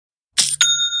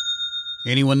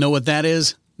Anyone know what that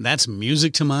is? That's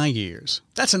music to my ears.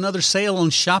 That's another sale on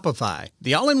Shopify,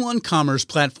 the all-in-one commerce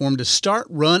platform to start,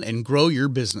 run, and grow your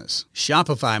business.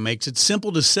 Shopify makes it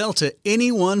simple to sell to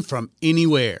anyone from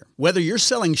anywhere. Whether you're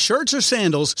selling shirts or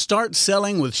sandals, start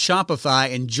selling with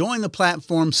Shopify and join the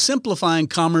platform simplifying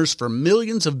commerce for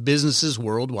millions of businesses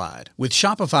worldwide. With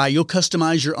Shopify, you'll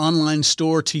customize your online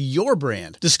store to your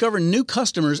brand, discover new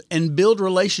customers, and build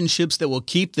relationships that will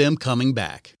keep them coming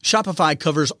back. Shopify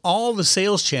covers all the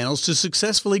sales channels to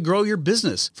successfully grow your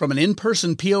business, from an in-person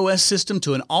POS system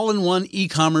to an all-in-one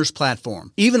e-commerce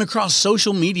platform, even across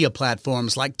social media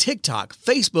platforms like TikTok,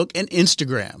 Facebook, and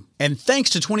Instagram. And thanks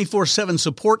to 24/7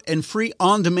 support and free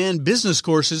on-demand business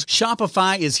courses,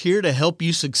 Shopify is here to help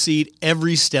you succeed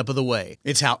every step of the way.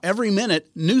 It's how every minute,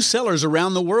 new sellers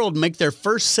around the world make their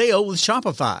first sale with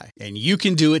Shopify. And you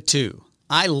can do it too.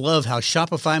 I love how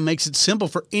Shopify makes it simple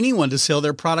for anyone to sell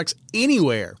their products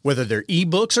anywhere. Whether they're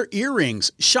ebooks or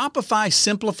earrings, Shopify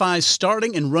simplifies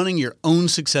starting and running your own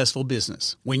successful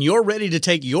business. When you're ready to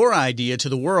take your idea to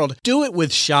the world, do it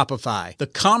with Shopify, the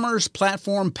commerce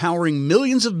platform powering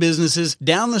millions of businesses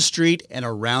down the street and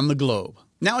around the globe.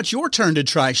 Now it's your turn to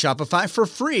try Shopify for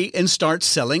free and start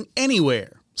selling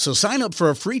anywhere. So sign up for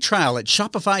a free trial at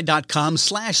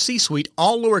shopify.com/C-Suite,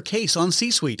 all lowercase on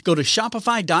C-Suite. Go to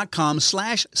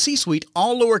shopify.com/C-Suite,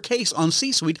 all lowercase on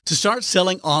C-Suite to start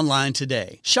selling online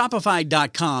today.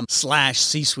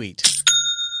 Shopify.com/C-Suite.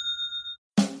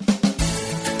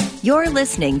 You're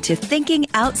listening to Thinking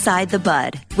Outside the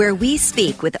Bud, where we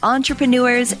speak with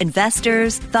entrepreneurs,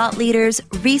 investors, thought leaders,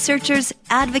 researchers,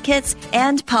 advocates,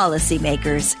 and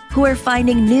policymakers who are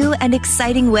finding new and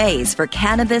exciting ways for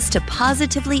cannabis to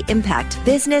positively impact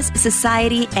business,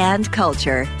 society, and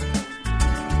culture.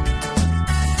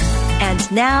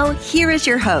 And now, here is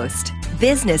your host,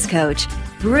 business coach,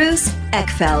 Bruce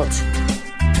Eckfeldt.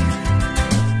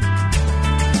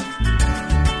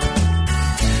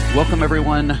 Welcome,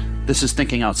 everyone. This is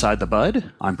Thinking Outside the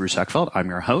Bud. I'm Bruce Eckfeldt. I'm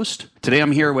your host. Today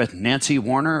I'm here with Nancy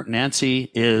Warner.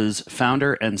 Nancy is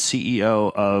founder and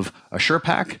CEO of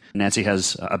AssurePack. Nancy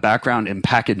has a background in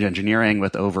package engineering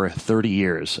with over 30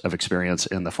 years of experience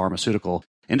in the pharmaceutical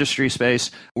industry space.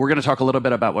 We're going to talk a little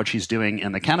bit about what she's doing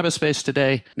in the cannabis space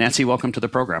today. Nancy, welcome to the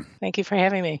program. Thank you for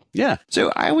having me. Yeah.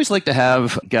 So I always like to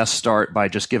have guests start by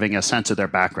just giving a sense of their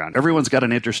background. Everyone's got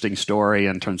an interesting story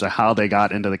in terms of how they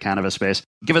got into the cannabis space.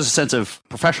 Give us a sense of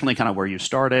professionally kind of where you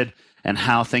started and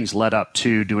how things led up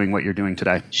to doing what you're doing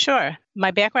today. Sure.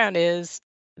 My background is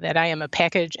that I am a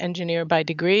package engineer by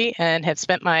degree and have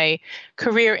spent my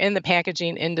career in the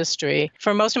packaging industry.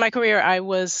 For most of my career, I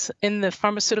was in the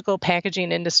pharmaceutical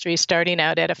packaging industry, starting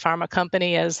out at a pharma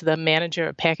company as the manager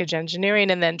of package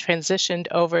engineering, and then transitioned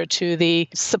over to the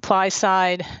supplier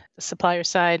side,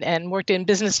 and worked in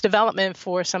business development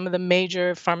for some of the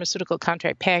major pharmaceutical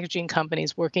contract packaging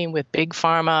companies, working with big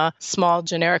pharma, small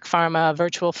generic pharma,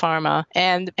 virtual pharma.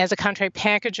 And as a contract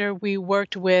packager, we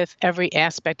worked with every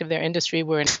aspect of their industry.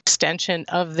 We're an extension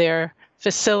of their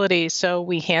facility. So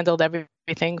we handled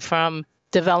everything from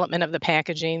development of the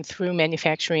packaging through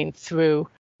manufacturing, through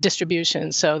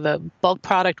distribution. So the bulk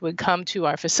product would come to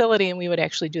our facility and we would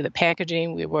actually do the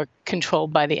packaging. We were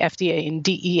controlled by the FDA and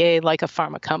DEA like a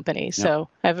pharma company. Yeah. So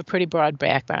I have a pretty broad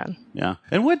background. Yeah.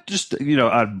 And what just,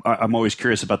 I'm always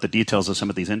curious about the details of some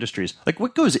of these industries. Like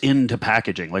what goes into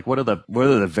packaging? Like what are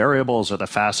the variables or the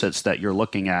facets that you're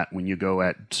looking at when you go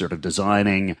at sort of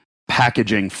designing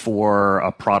packaging for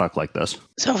a product like this?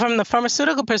 So from the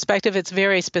pharmaceutical perspective, it's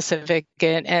very specific,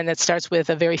 and it starts with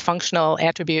a very functional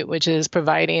attribute, which is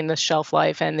providing the shelf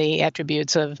life and the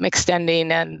attributes of extending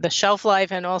and the shelf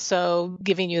life, and also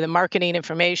giving you the marketing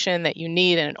information that you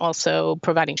need, and also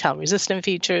providing child-resistant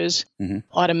features. Mm-hmm.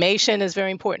 Automation is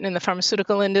very important in the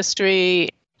pharmaceutical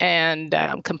industry. And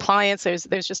compliance, there's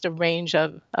just a range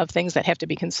of things that have to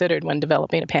be considered when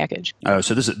developing a package. Oh,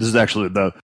 so this is actually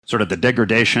the sort of the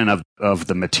degradation of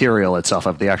the material itself,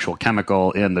 of the actual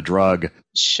chemical in the drug.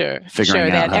 Sure.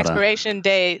 Figuring out that expiration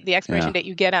date, the expiration date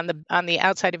you get on the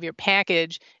outside of your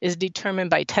package is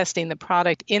determined by testing the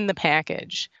product in the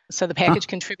package. So the package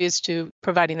contributes to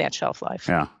providing that shelf life.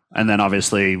 Yeah. And then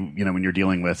obviously, when you're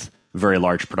dealing with very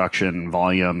large production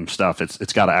volume stuff,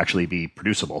 it's got to actually be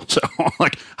producible. So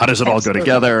like, how does it all go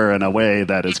together in a way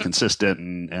that is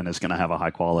consistent and is going to have a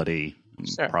high quality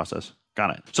process?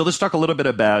 Got it. So let's talk a little bit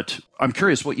about, I'm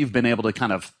curious what you've been able to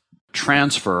kind of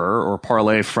transfer or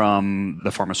parlay from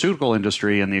the pharmaceutical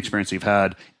industry and the experience you've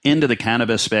had into the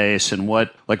cannabis space, and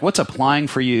what's applying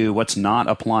for you, what's not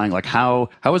applying, like how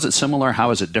is it similar,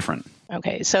 how is it different?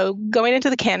 Okay, so going into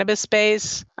the cannabis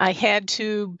space, I had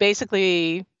to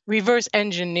basically reverse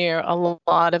engineer a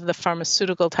lot of the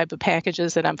pharmaceutical type of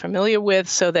packages that I'm familiar with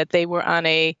so that they were on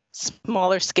a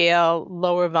smaller scale,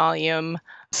 lower volume,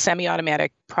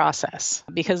 semi-automatic process,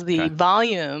 because the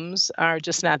volumes are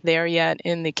just not there yet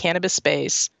in the cannabis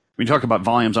space. When you talk about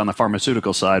volumes on the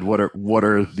pharmaceutical side, what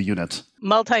are the units?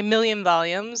 Multi-million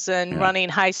volumes and running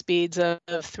high speeds of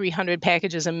 300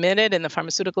 packages a minute in the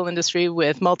pharmaceutical industry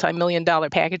with multi-million-dollar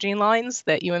packaging lines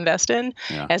that you invest in,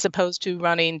 as opposed to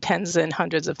running tens and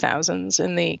hundreds of thousands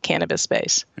in the cannabis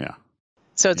space. Yeah.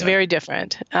 So it's very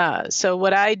different. So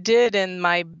what I did, and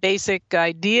my basic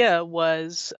idea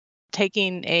was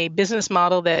taking a business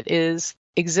model that is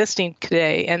existing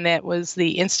today, and that was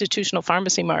the institutional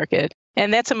pharmacy market.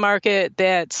 And that's a market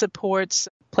that supports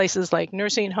places like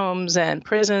nursing homes and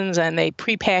prisons, and they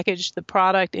prepackage the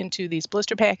product into these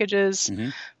blister packages. Mm-hmm.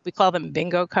 We call them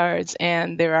bingo cards.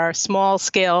 And there are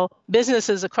small-scale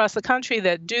businesses across the country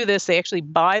that do this. They actually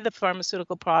buy the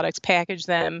pharmaceutical products, package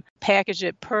them, package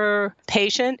it per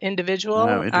patient, individual,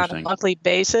 on a monthly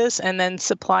basis, and then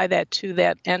supply that to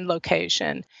that end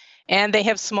location. And they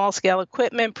have small-scale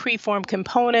equipment, preformed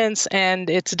components, and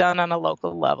it's done on a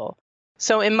local level.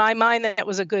 So in my mind, that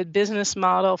was a good business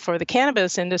model for the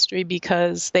cannabis industry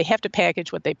because they have to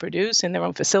package what they produce in their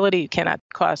own facility. You cannot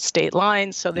cross state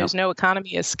lines, so there's no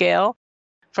economy of scale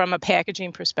from a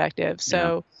packaging perspective.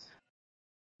 So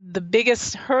the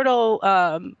biggest hurdle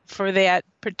for that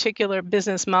particular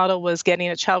business model was getting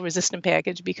a child-resistant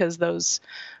package, because those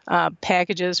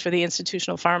packages for the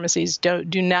institutional pharmacies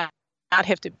do not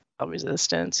have to be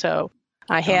child-resistant. So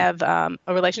I have a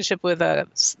relationship with a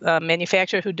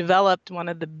manufacturer who developed one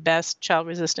of the best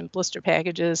child-resistant blister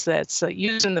packages that's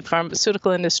used in the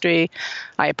pharmaceutical industry.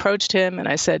 I approached him and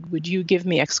I said, would you give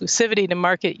me exclusivity to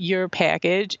market your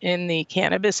package in the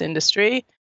cannabis industry?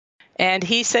 And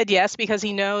he said yes, because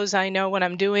he knows I know what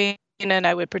I'm doing and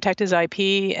I would protect his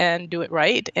IP and do it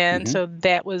right. And so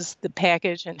that was the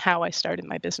package and how I started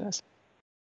my business.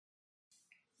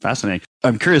 Fascinating.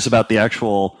 I'm curious about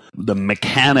the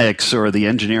mechanics or the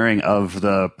engineering of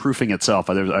the proofing itself.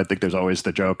 I think there's always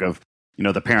the joke of,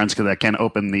 the parents that can't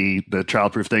open the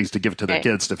childproof things to give it to their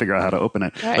kids to figure out how to open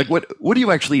it. Right. Like what do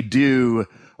you actually do,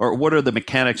 or what are the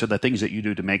mechanics or the things that you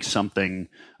do to make something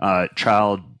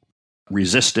child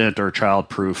resistant or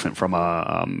childproof from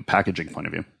a packaging point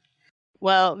of view?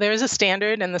 Well, there's a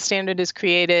standard, and the standard is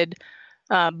created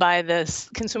by the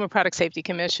Consumer Product Safety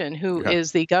Commission, who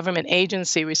is the government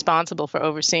agency responsible for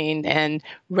overseeing and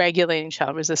regulating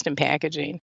child-resistant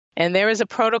packaging. And there is a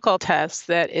protocol test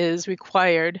that is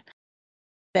required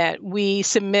that we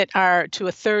submit to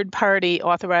a third-party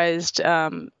authorized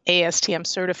ASTM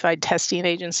certified testing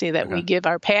agency that we give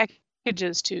our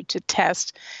packages to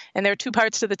test. And there are two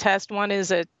parts to the test. One is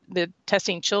the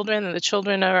testing children, and the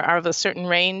children are of a certain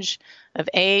range of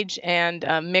age and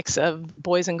a mix of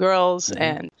boys and girls,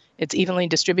 and it's evenly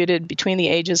distributed between the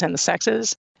ages and the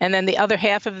sexes. And then the other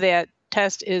half of that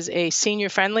test is a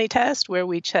senior-friendly test where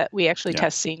we actually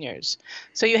test seniors.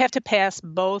 So you have to pass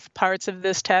both parts of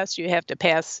this test. You have to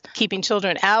pass keeping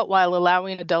children out while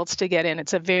allowing adults to get in.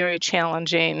 It's a very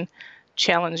challenging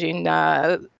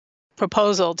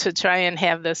proposal to try and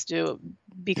have this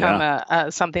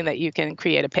become something that you can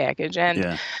create a package.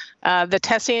 And the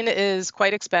testing is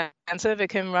quite expensive. It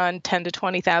can run $10,000 to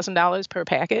 $20,000 per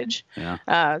package.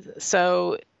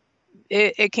 So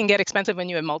it can get expensive when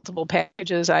you have multiple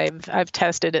packages. I've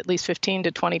tested at least 15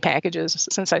 to 20 packages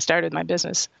since I started my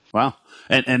business. Wow.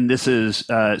 And this is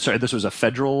this was a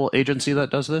federal agency that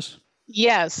does this?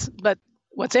 Yes, but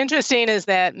what's interesting is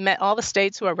that all the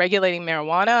states who are regulating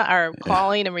marijuana are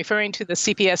calling and referring to the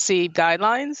CPSC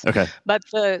guidelines. Okay. But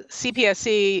the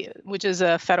CPSC, which is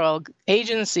a federal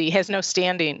agency, has no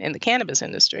standing in the cannabis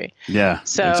industry. Yeah,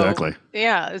 so, exactly.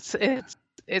 Yeah,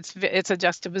 it's a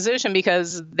juxtaposition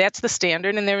because that's the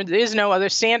standard, and there is no other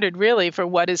standard really for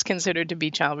what is considered to be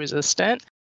child resistant.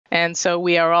 And so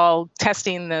we are all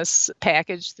testing this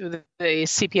package through the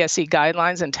CPSC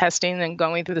guidelines and testing and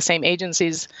going through the same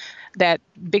agencies that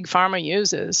Big Pharma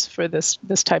uses for this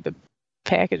type of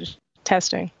package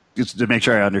testing. Just to make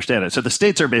sure I understand it. So the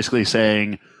states are basically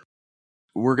saying,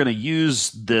 we're going to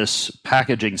use this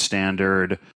packaging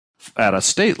standard at a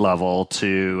state level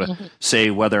to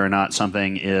say whether or not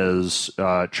something is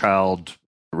child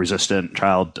resistant,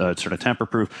 child sort of tamper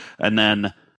proof. And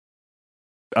then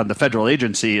the federal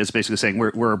agency is basically saying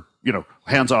we're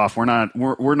hands off. We're not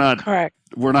correct.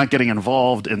 We're not getting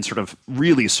involved in sort of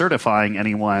really certifying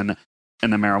anyone in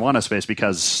the marijuana space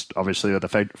because obviously of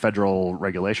the federal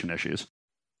regulation issues.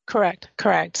 Correct.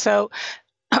 So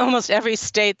almost every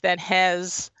state that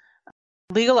has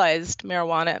legalized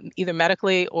marijuana, either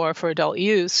medically or for adult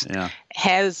use,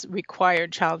 has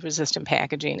required child-resistant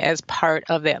packaging as part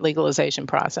of that legalization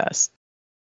process,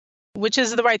 which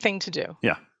is the right thing to do.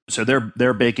 Yeah. So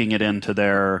they're baking it into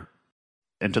their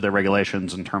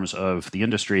regulations in terms of the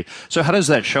industry. So how does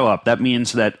that show up? That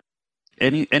means that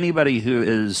anybody who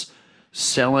is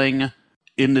selling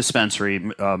in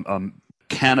dispensary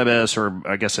cannabis, or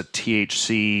I guess a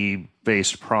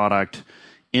THC-based product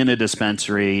in a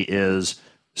dispensary, is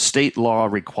state law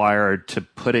required to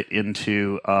put it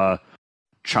into a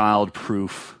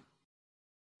child-proof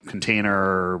container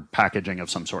or packaging of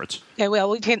some sorts. Okay, well,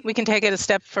 we can take it a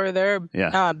step further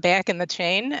back in the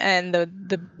chain, and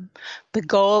the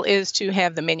goal is to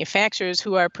have the manufacturers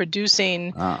who are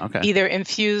producing either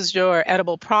infused or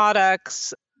edible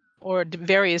products or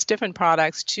various different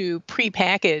products to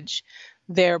pre-package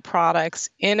their products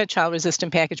in a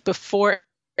child-resistant package before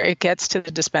it gets to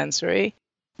the dispensary.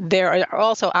 There are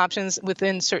also options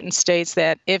within certain states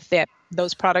that if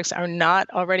those products are not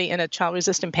already in a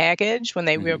child-resistant package when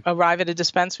they arrive at a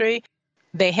dispensary,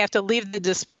 they have to leave the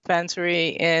dispensary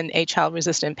in a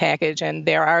child-resistant package. And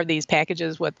there are these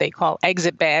packages, what they call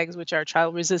exit bags, which are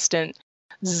child-resistant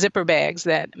zipper bags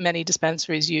that many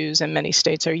dispensaries use and many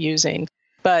states are using.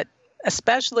 But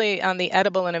especially on the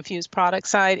edible and infused product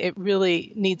side, it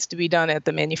really needs to be done at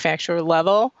the manufacturer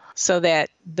level so that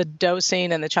the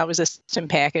dosing and the child-resistant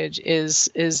package is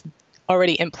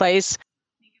already in place.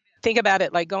 Think about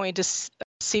it like going to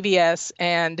CVS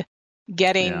and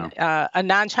getting a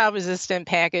non-child-resistant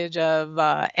package of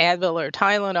Advil or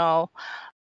Tylenol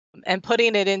and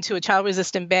putting it into a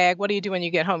child-resistant bag. What do you do when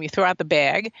you get home? You throw out the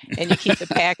bag and you keep the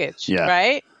package,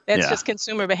 right? That's just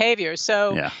consumer behavior.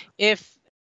 So if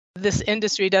this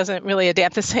industry doesn't really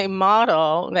adapt the same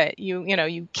model, that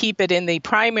you keep it in the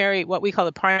primary, what we call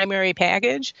the primary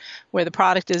package, where the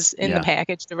product is in the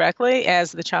package directly,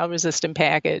 as the child-resistant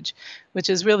package, which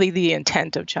is really the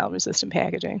intent of child-resistant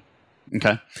packaging.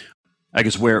 Okay. I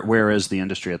guess where is the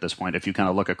industry at this point? If you kind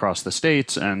of look across the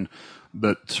states and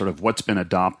the sort of what's been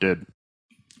adopted,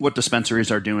 what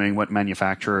dispensaries are doing, what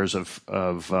manufacturers of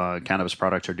cannabis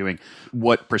products are doing,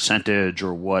 what percentage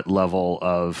or what level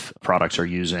of products are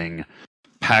using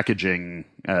packaging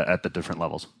at the different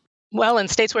levels? Well, in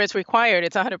states where it's required,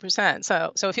 it's 100%.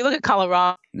 So if you look at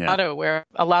Colorado, where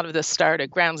a lot of this started,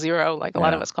 ground zero, like a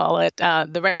lot of us call it,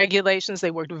 the regulations,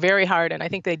 they worked very hard, and I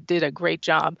think they did a great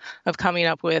job of coming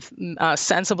up with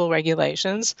sensible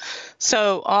regulations.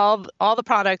 So all the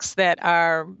products that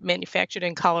are manufactured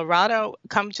in Colorado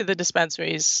come to the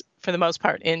dispensaries, for the most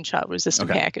part, in child-resistant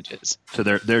packages. So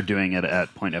they're doing it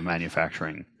at point of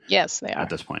manufacturing. Yes, they are. At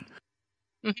this point.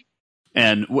 Mm-hmm.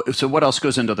 And so what else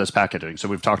goes into this packaging? So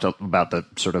we've talked about the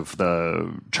sort of the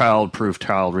child-proof,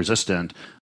 child-resistant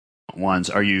ones.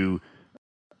 Are you,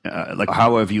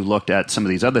 how have you looked at some of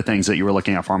these other things that you were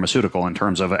looking at pharmaceutical in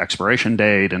terms of expiration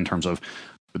date, in terms of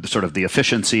sort of the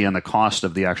efficiency and the cost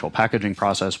of the actual packaging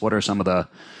process? What are some of the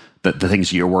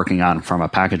things you're working on from a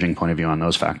packaging point of view on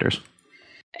those factors?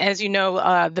 As you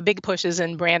know, the big push is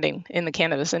in branding in the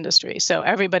cannabis industry. So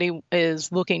everybody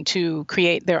is looking to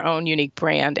create their own unique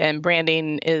brand, and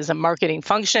branding is a marketing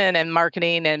function, and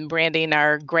marketing and branding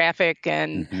are graphic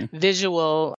and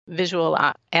visual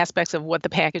aspects of what the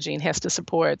packaging has to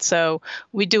support. So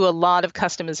we do a lot of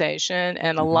customization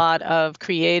and a lot of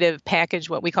creative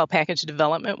what we call package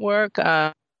development work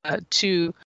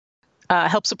to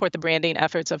help support the branding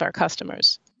efforts of our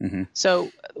customers.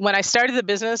 So when I started the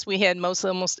business, we had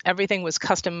almost everything was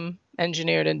custom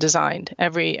engineered and designed,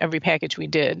 every package we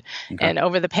did. And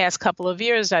over the past couple of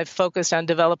years, I've focused on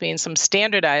developing some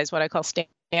what I call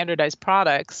standardized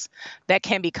products that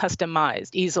can be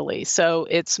customized easily. So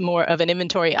it's more of an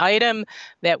inventory item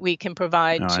that we can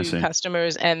provide to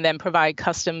customers, and then provide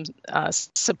custom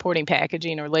supporting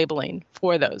packaging or labeling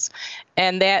for those.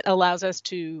 And that allows us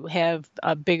to have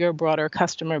a bigger, broader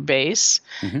customer base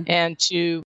and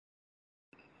to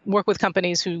work with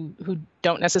companies who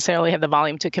don't necessarily have the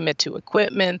volume to commit to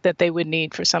equipment that they would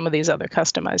need for some of these other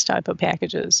customized type of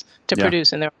packages to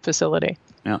produce in their facility.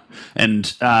 Yeah. And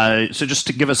so just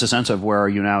to give us a sense of where are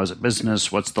you now as a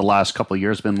business, what's the last couple of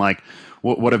years been like?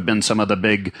 What have been some of the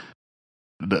big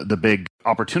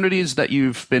opportunities that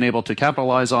you've been able to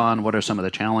capitalize on? What are some of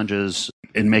the challenges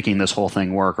in making this whole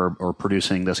thing work, or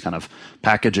producing this kind of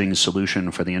packaging solution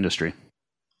for the industry?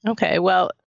 Okay. Well,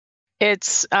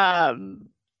 it's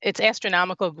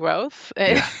astronomical growth.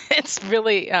 It's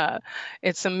really,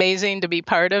 it's amazing to be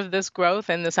part of this growth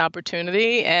and this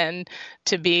opportunity, and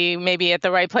to be maybe at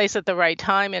the right place at the right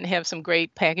time and have some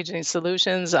great packaging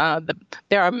solutions.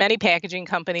 There are many packaging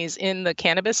companies in the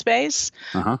cannabis space.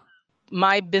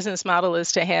 my business model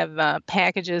is to have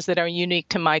packages that are unique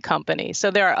to my company. So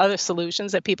there are other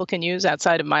solutions that people can use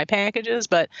outside of my packages,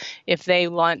 but if they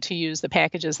want to use the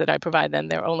packages that I provide them,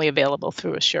 they're only available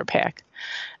through AssurePack.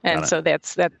 And so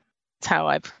that's how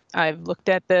I've looked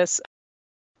at this.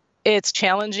 It's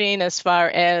challenging as far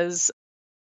as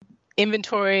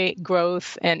inventory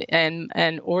growth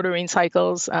and ordering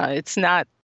cycles. It's not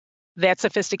that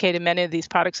sophisticated. Many of these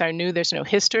products are new. There's no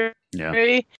history.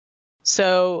 Yeah.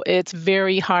 So it's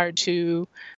very hard to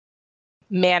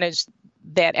manage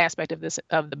that aspect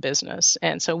of the business.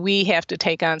 And so we have to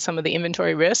take on some of the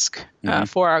inventory risk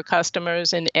for our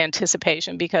customers in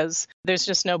anticipation, because there's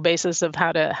just no basis of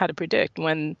how to predict.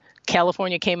 When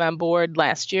California came on board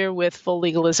last year with full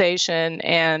legalization,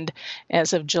 and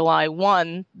as of July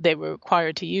 1, they were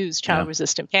required to use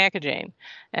child-resistant packaging.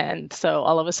 And so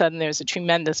all of a sudden there's a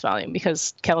tremendous volume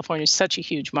because California is such a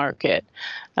huge market.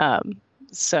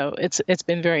 So it's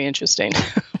been very interesting.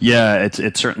 Yeah,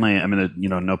 it's certainly. I mean,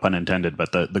 no pun intended,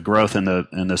 but the growth in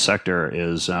the sector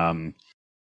is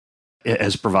it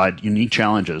has provided unique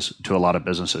challenges to a lot of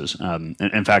businesses.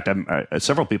 In fact,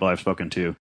 several people I've spoken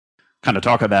to kind of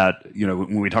talk about,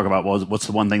 when we talk about what's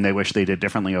the one thing they wish they did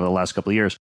differently over the last couple of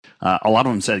years. A lot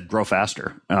of them said grow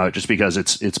faster, just because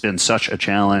it's been such a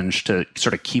challenge to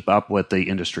sort of keep up with the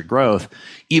industry growth,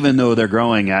 even though they're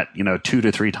growing at 2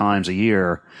 to 3 times a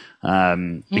year.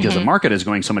 Because the market is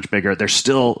going so much bigger,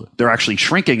 they're actually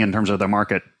shrinking in terms of their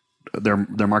market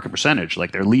percentage.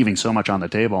 Like, they're leaving so much on the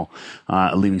table,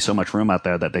 leaving so much room out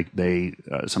there that they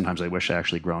sometimes they wish they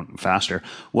actually grown faster.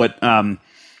 When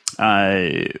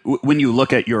you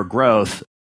look at your growth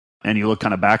and you look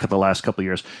kind of back at the last couple of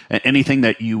years, anything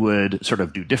that you would sort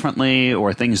of do differently,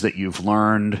 or things that you've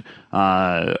learned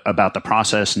about the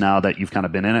process now that you've kind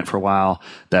of been in it for a while,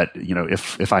 that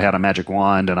if I had a magic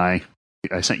wand and I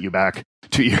sent you back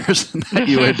 2 years, that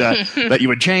you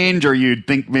would change, or you'd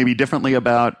think maybe differently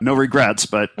about? No regrets,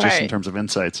 but just in terms of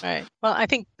insights. Right. Well, I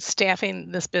think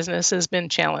staffing this business has been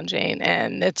challenging,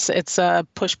 and it's a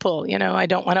push-pull. I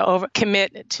don't want to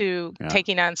overcommit to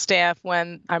taking on staff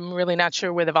when I'm really not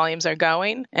sure where the volumes are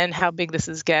going and how big this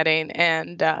is getting.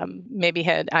 And maybe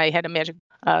I had a magic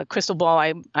crystal ball,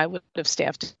 I would have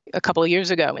staffed a couple of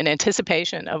years ago in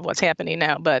anticipation of what's happening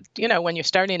now. But, when you're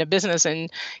starting a business and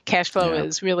cash flow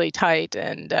is really tight,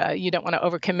 and you don't want to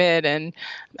overcommit, and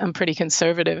I'm pretty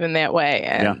conservative in that way.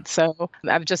 And so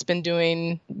I've just been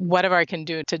doing whatever I can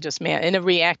do to just in a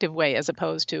reactive way as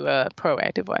opposed to a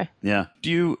proactive way. Yeah.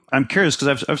 I'm curious,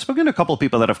 because I've spoken to a couple of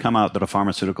people that have come out of the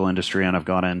pharmaceutical industry and have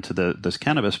gone into this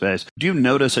cannabis space. Do you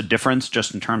notice a difference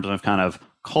just in terms of kind of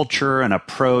culture and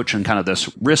approach and kind of this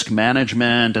risk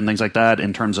management and things like that,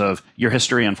 in terms of your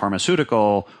history in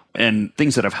pharmaceutical, and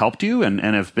things that have helped you and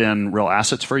have been real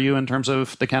assets for you in terms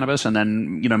of the cannabis, and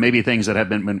then maybe things that have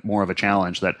been more of a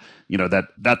challenge that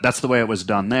that's the way it was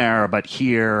done there, but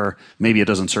here maybe it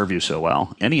doesn't serve you so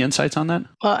well? Any insights on that?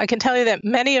 Well, I can tell you that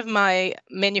many of my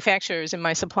manufacturers in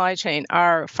my supply chain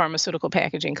are pharmaceutical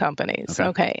packaging companies.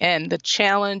 Okay. And the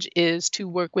challenge is to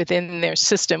work within their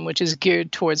system, which is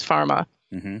geared towards pharma.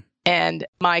 Mm-hmm. And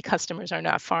my customers are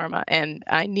not pharma, and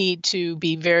I need to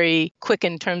be very quick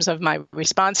in terms of my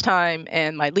response time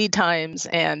and my lead times,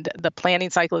 and the planning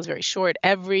cycle is very short.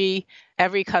 Every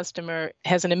customer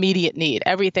has an immediate need.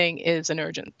 Everything is an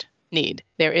urgent need.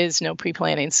 There is no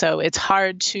pre-planning. So it's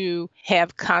hard to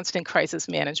have constant crisis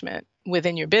management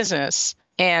within your business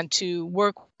and to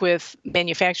work with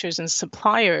manufacturers and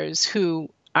suppliers who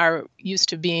are used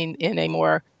to being in a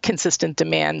more consistent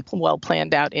demand, well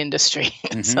planned out industry.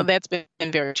 Mm-hmm. So that's been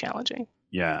very challenging.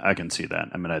 Yeah, I can see that.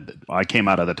 I mean, I came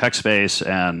out of the tech space,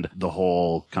 and the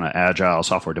whole kind of agile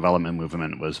software development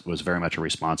movement was very much a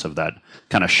response of that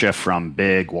kind of shift from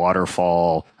big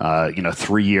waterfall,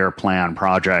 3-year plan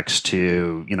projects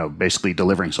to, basically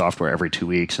delivering software every 2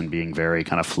 weeks and being very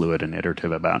kind of fluid and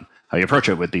iterative about how you approach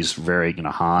it with these very,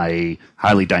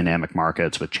 highly dynamic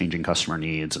markets with changing customer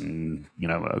needs and,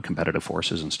 competitive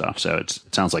forces and stuff. So it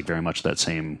sounds like very much that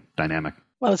same dynamic.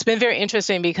 Well, it's been very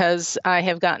interesting because I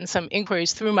have gotten some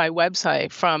inquiries through my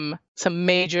website from some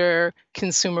major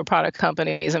consumer product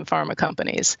companies and pharma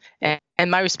companies. And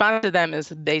my response to them is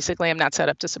basically, I'm not set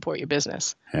up to support your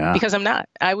business. Yeah. Because I'm not.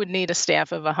 I would need a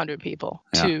staff of 100 people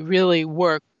to really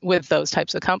work with those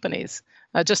types of companies.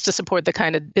 just to support the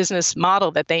kind of business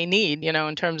model that they need,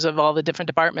 in terms of all the different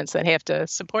departments that have to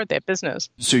support that business.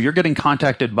 So you're getting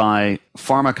contacted by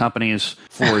pharma companies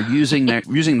for using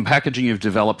the packaging you've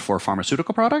developed for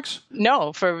pharmaceutical products?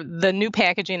 No, for the new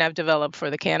packaging I've developed for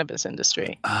the cannabis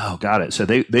industry. Oh, got it. So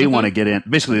they want to get in.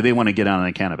 Basically, they want to get on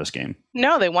the cannabis game.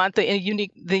 No, they want the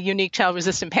unique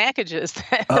child-resistant packages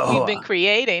that we've been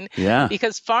creating. Yeah.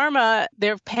 Because pharma,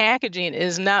 their packaging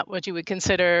is not what you would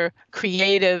consider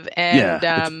creative and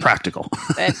it's practical.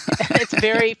 and it's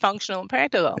very functional and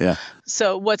practical. Yeah.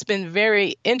 So what's been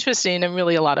very interesting and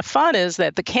really a lot of fun is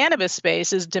that the cannabis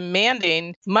space is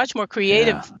demanding much more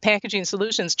creative packaging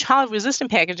solutions, child-resistant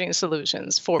packaging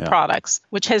solutions for products,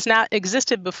 which has not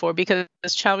existed before because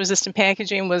child-resistant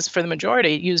packaging was, for the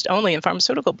majority, used only in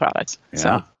pharmaceutical products. Yeah.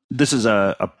 So, this is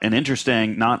an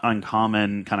interesting, not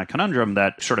uncommon kind of conundrum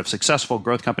that sort of successful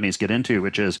growth companies get into,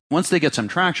 which is once they get some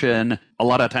traction, a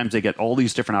lot of times they get all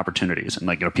these different opportunities.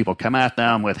 And people come at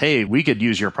them with, hey, we could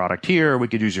use your product here, we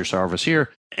could use your service here.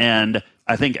 And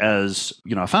I think as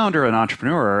a founder, an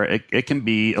entrepreneur, it can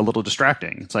be a little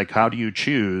distracting. It's like, how do you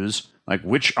choose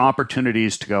which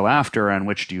opportunities to go after and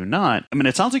which do you not? I mean,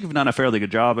 it sounds like you've done a fairly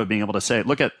good job of being able to say,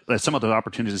 look at some of those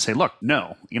opportunities and say, look,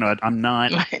 no, I'm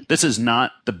not, this is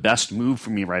not the best move for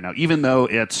me right now, even though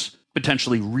it's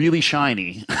potentially really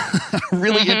shiny,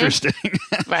 really interesting.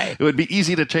 Right. It would be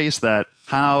easy to chase that.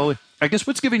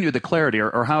 What's giving you the clarity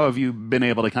or how have you been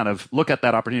able to kind of look at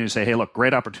that opportunity and say, hey, look,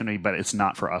 great opportunity, but it's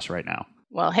not for us right now?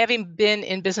 Well, having been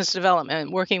in business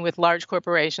development, working with large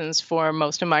corporations for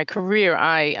most of my career,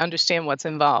 I understand what's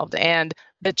involved and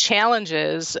the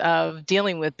challenges of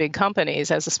dealing with big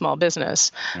companies as a small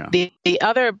business. Yeah. The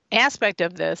other aspect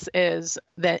of this is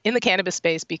that in the cannabis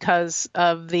space, because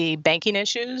of the banking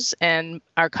issues and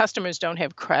our customers don't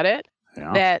have credit,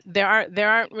 that there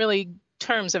aren't really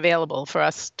terms available for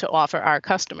us to offer our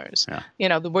customers.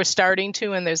 Yeah. We're starting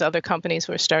to, and there's other companies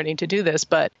who are starting to do this.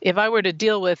 But if I were to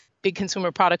deal with big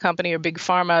consumer product company or big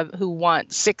pharma who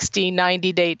want 60,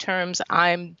 90-day terms,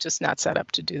 I'm just not set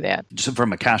up to do that. Just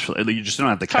from a cash flow, you just don't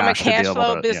have the cash to be able to. From a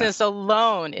cash flow business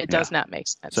alone, it does not make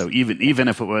sense. So even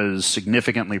if it was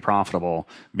significantly profitable,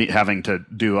 having to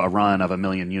do a run of 1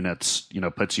 million units,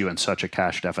 puts you in such a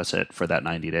cash deficit for that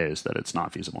 90 days that it's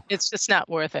not feasible. It's just not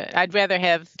worth it. I'd rather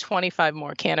have 25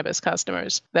 more cannabis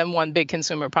customers than one big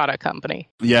consumer product company.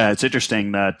 Yeah, it's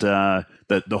interesting that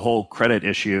the whole credit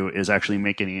issue is actually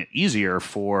making it easier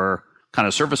for kind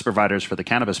of service providers for the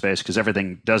cannabis space because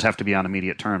everything does have to be on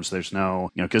immediate terms. There's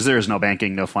no, because there is no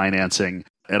banking, no financing.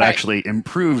 It actually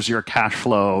improves your cash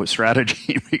flow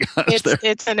strategy because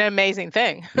it's an amazing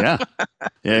thing. Yeah.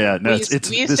 No,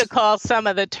 we used to call some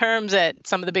of the terms at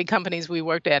some of the big companies we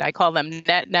worked at, I call them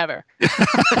net never.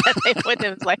 They wouldn't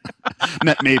have like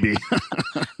net maybe.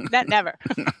 Net never.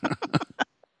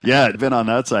 Yeah, I've been on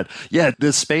that side. Yeah,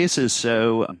 this space is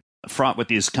so fraught with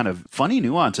these kind of funny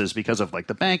nuances because of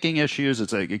the banking issues.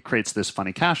 It creates this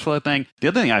funny cash flow thing. The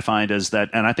other thing I find is that,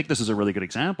 and I think this is a really good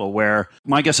example, where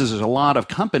my guess is there's a lot of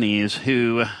companies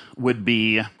who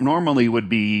normally would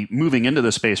be moving into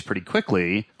the space pretty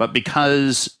quickly, but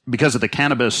because of the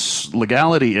cannabis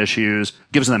legality issues,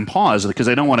 gives them pause because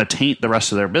they don't want to taint the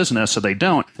rest of their business, so they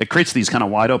don't. It creates these kind of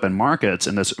wide open markets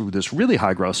in this really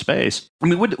high growth space. I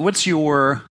mean, what's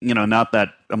your, not that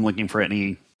I'm looking for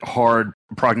any hard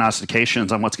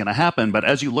prognostications on what's going to happen, but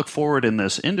as you look forward in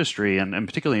this industry and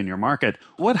particularly in your market,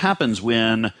 what happens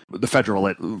when the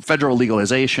federal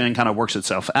legalization kind of works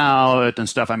itself out and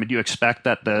stuff? I mean, do you expect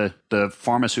that the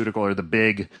pharmaceutical or the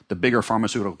bigger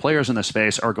pharmaceutical players in the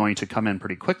space are going to come in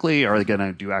pretty quickly? Are they going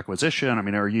to do acquisition? I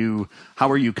mean, how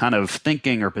are you kind of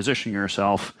thinking or positioning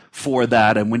yourself for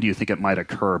that? And when do you think it might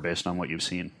occur based on what you've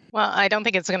seen? Well, I don't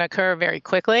think it's going to occur very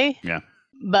quickly. Yeah.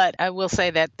 But I will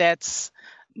say that that's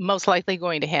most likely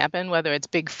going to happen, whether it's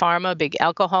big pharma, big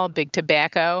alcohol, big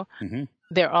tobacco. Mm-hmm.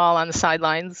 They're all on the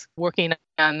sidelines working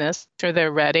on this. Sure,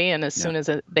 they're ready, and as soon as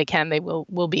they can, they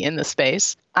will be in the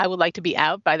space. I would like to be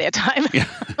out by that time.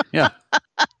 Yeah.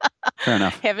 Fair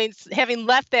enough. Having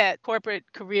left that corporate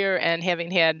career and having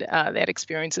had that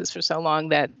experiences for so long,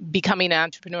 that becoming an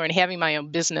entrepreneur and having my own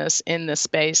business in this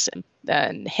space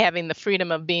and having the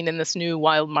freedom of being in this new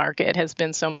wild market has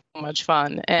been so much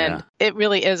fun. And it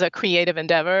really is a creative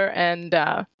endeavor. And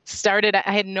I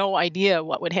had no idea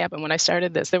what would happen when I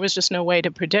started this. There was just no way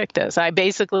to predict this. I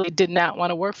basically did not want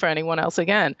to work for anyone else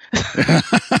again.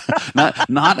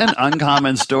 Not an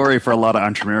uncommon story for a lot of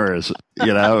entrepreneurs.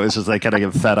 It's just they kind of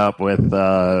get fed up with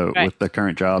the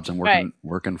current jobs and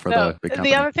working for the big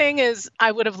company. The other thing is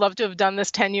I would have loved to have done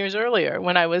this 10 years earlier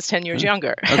when I was 10 years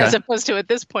younger, as opposed to at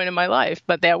this point in my life,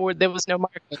 but there was no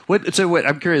market.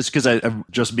 I'm curious, because I'm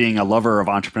just being a lover of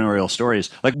entrepreneurial stories,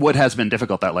 like what has been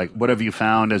difficult that, like, what have you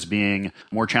found as being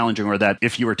more challenging, or that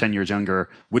if you were 10 years younger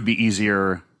would be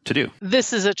easier to do?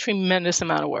 This is a tremendous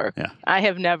amount of work. Yeah. I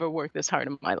have never worked this hard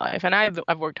in my life, and I've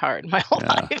worked hard my whole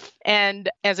life. And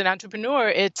as an entrepreneur,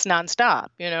 it's nonstop,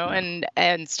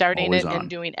 and starting Always it on. and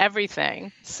doing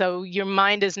everything. So your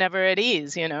mind is never at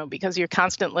ease, because you're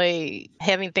constantly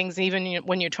having things, even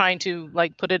when you're trying to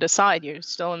like put it aside, you're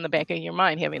still in the back of your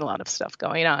mind having a lot of stuff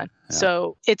going on. Yeah.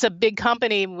 So it's a big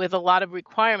company with a lot of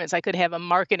requirements. I could have a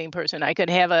marketing person. I could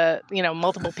have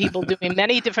multiple people doing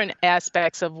many different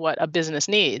aspects of what a business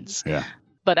needs. Yeah.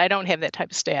 But I don't have that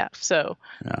type of staff. So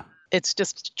it's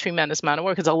just a tremendous amount of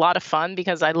work. It's a lot of fun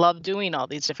because I love doing all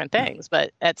these different things.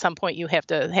 But at some point, you have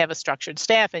to have a structured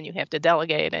staff, and you have to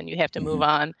delegate, and you have to move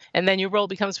on. And then your role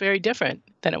becomes very different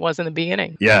than it was in the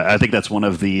beginning. Yeah, I think that's one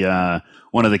of the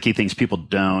key things people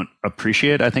don't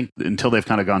appreciate, I think, until they've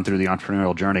kind of gone through the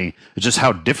entrepreneurial journey. It's just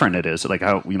how different it is. Like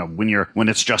how, when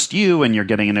it's just you and you're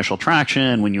getting initial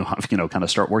traction, when you kind of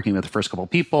start working with the first couple of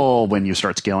people, when you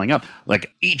start scaling up,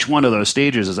 like each one of those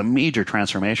stages is a major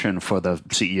transformation for the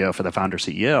CEO, for the founder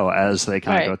CEO, as they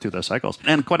kind of go through those cycles.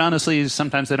 And quite honestly,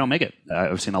 sometimes they don't make it.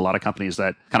 I've seen a lot of companies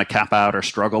that kind of cap out or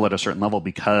struggle at a certain level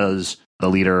because the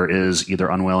leader is either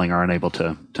unwilling or unable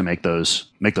to make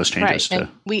those changes. Right.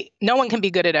 And no one can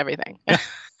be good at everything.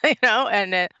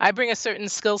 And I bring a certain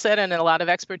skill set and a lot of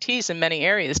expertise in many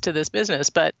areas to this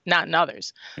business, but not in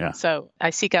others. Yeah. So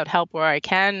I seek out help where I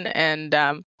can. And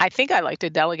I think I like to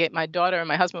delegate. My daughter and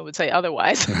my husband would say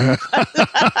otherwise.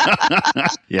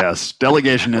 Yes.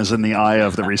 Delegation is in the eye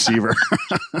of the receiver.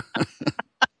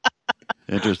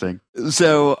 Interesting.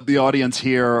 So the audience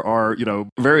here are,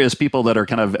 various people that are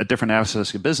kind of at different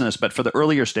aspects of business, but for the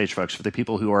earlier stage folks, for the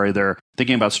people who are either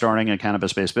thinking about starting a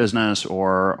cannabis-based business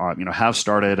or, have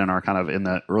started and are kind of in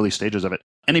the early stages of it,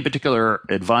 any particular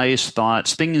advice,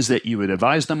 thoughts, things that you would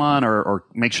advise them on or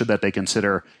make sure that they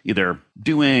consider either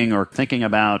doing or thinking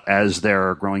about as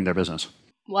they're growing their business?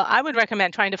 Well, I would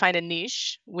recommend trying to find a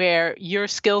niche where your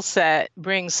skill set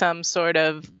brings some sort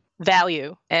of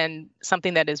value and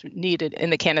something that is needed in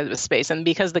the cannabis space. And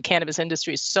because the cannabis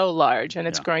industry is so large and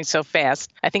it's growing so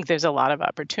fast, I think there's a lot of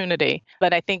opportunity.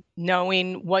 But I think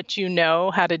knowing what you know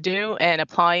how to do and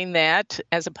applying that,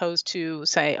 as opposed to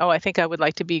say, I think I would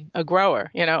like to be a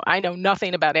grower. I know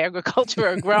nothing about agriculture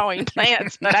or growing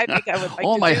plants, but I think I would like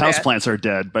all to my do houseplants are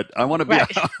dead, but I want to be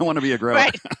I want to be a grower.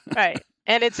 Right.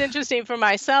 And it's interesting for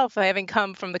myself, having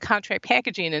come from the contract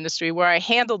packaging industry where I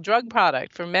handled drug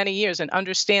product for many years and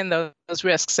understand those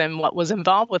risks and what was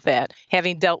involved with that.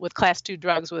 Having dealt with class 2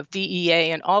 drugs with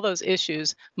DEA and all those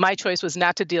issues, my choice was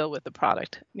not to deal with the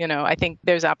product. I think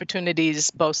there's opportunities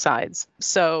both sides.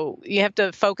 So you have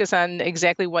to focus on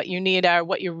exactly what you need are,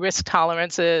 what your risk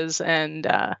tolerance is, and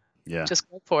just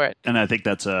go for it. And I think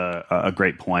that's a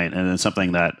great point. And it's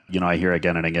something that, I hear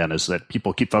again and again is that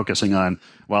people keep focusing on,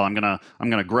 well, I'm going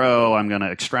to grow, I'm going to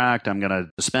extract, I'm going to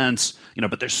dispense,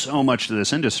 but there's so much to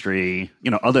this industry,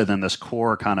 other than this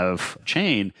core kind of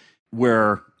chain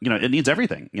where, it needs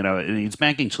everything. It needs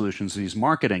banking solutions, it needs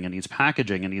marketing, it needs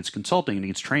packaging, it needs consulting, it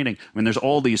needs training. I mean, there's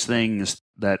all these things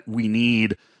that we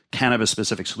need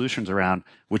cannabis-specific solutions around,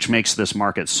 which makes this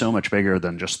market so much bigger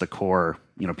than just the core,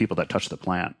 people that touch the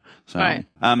plant. So,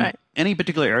 any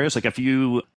particular areas, like if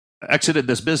you exited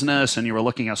this business and you were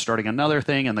looking at starting another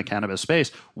thing in the cannabis space,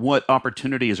 what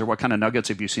opportunities or what kind of nuggets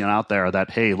have you seen out there that,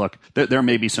 hey, look, there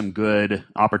may be some good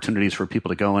opportunities for people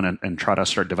to go in and try to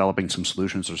start developing some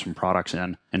solutions or some products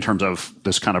in terms of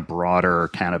this kind of broader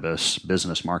cannabis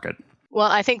business market? Well,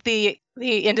 I think the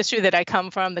industry that I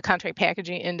come from, the contract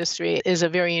packaging industry, is a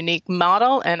very unique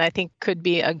model, and I think could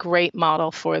be a great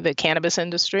model for the cannabis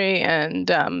industry.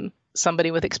 And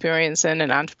somebody with experience and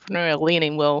an entrepreneurial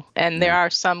leaning will. And there are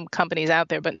some companies out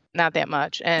there, but not that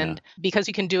much. And because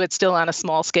you can do it still on a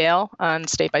small scale, on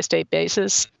state-by-state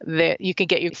basis, that you can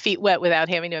get your feet wet without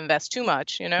having to invest too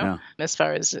much, as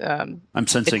far as I'm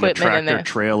sensing a tractor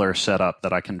trailer setup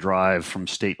that I can drive from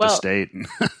state to state.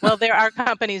 Well, there are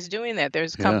companies doing that.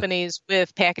 There's companies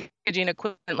with packaging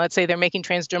equipment. Let's say they're making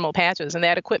transdermal patches, and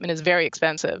that equipment is very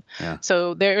expensive. Yeah.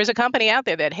 So there is a company out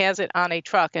there that has it on a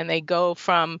truck, and they go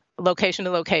from location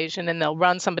to location, and they'll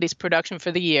run somebody's production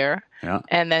for the year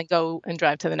and then go and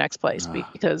drive to the next place,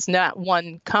 because not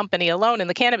one company alone in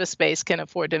the cannabis space can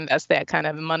afford to invest that kind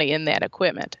of money in that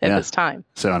equipment at this time.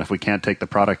 So, and if we can't take the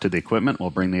product to the equipment,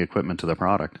 we'll bring the equipment to the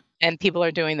product. And people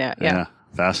are doing that. Yeah.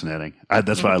 Fascinating.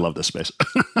 That's why I love this space.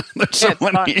 There's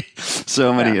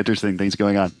so many interesting things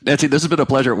going on. Nancy, this has been a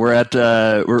pleasure. We're at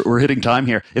we're hitting time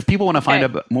here. If people want to find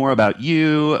out more about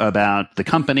you, about the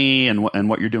company, and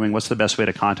what you're doing, what's the best way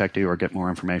to contact you or get more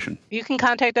information? You can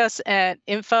contact us at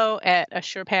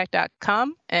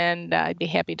info@assurepak.com, and I'd be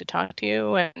happy to talk to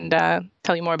you and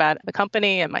tell you more about the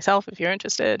company and myself if you're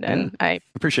interested. And I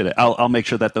appreciate it. I'll make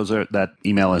sure that that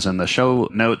email is in the show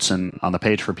notes and on the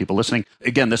page for people listening.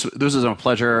 Again, this is a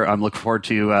pleasure. I'm looking forward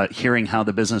to hearing how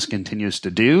the business continues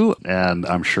to do, and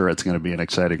I'm sure it's going to be an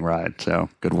exciting ride. So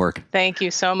good work. Thank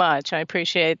you so much. I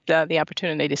appreciate the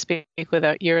opportunity to speak with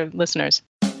your listeners.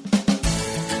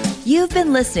 You've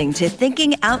been listening to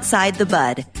Thinking Outside the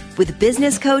Bud with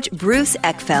business coach Bruce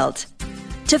Eckfeldt.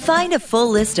 To find a full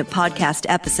list of podcast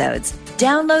episodes,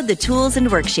 download the tools and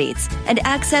worksheets, and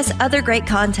access other great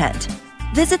content,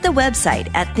 visit the website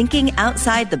at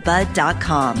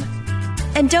thinkingoutsidethebud.com.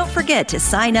 And don't forget to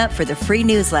sign up for the free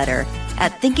newsletter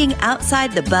at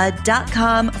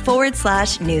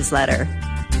thinkingoutsidethebud.com/newsletter.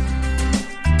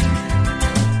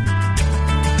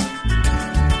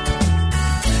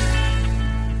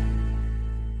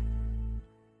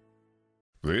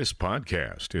 This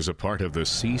podcast is a part of the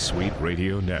C-Suite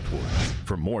Radio Network.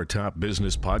 For more top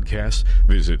business podcasts,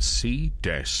 visit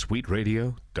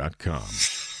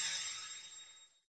c-suiteradio.com.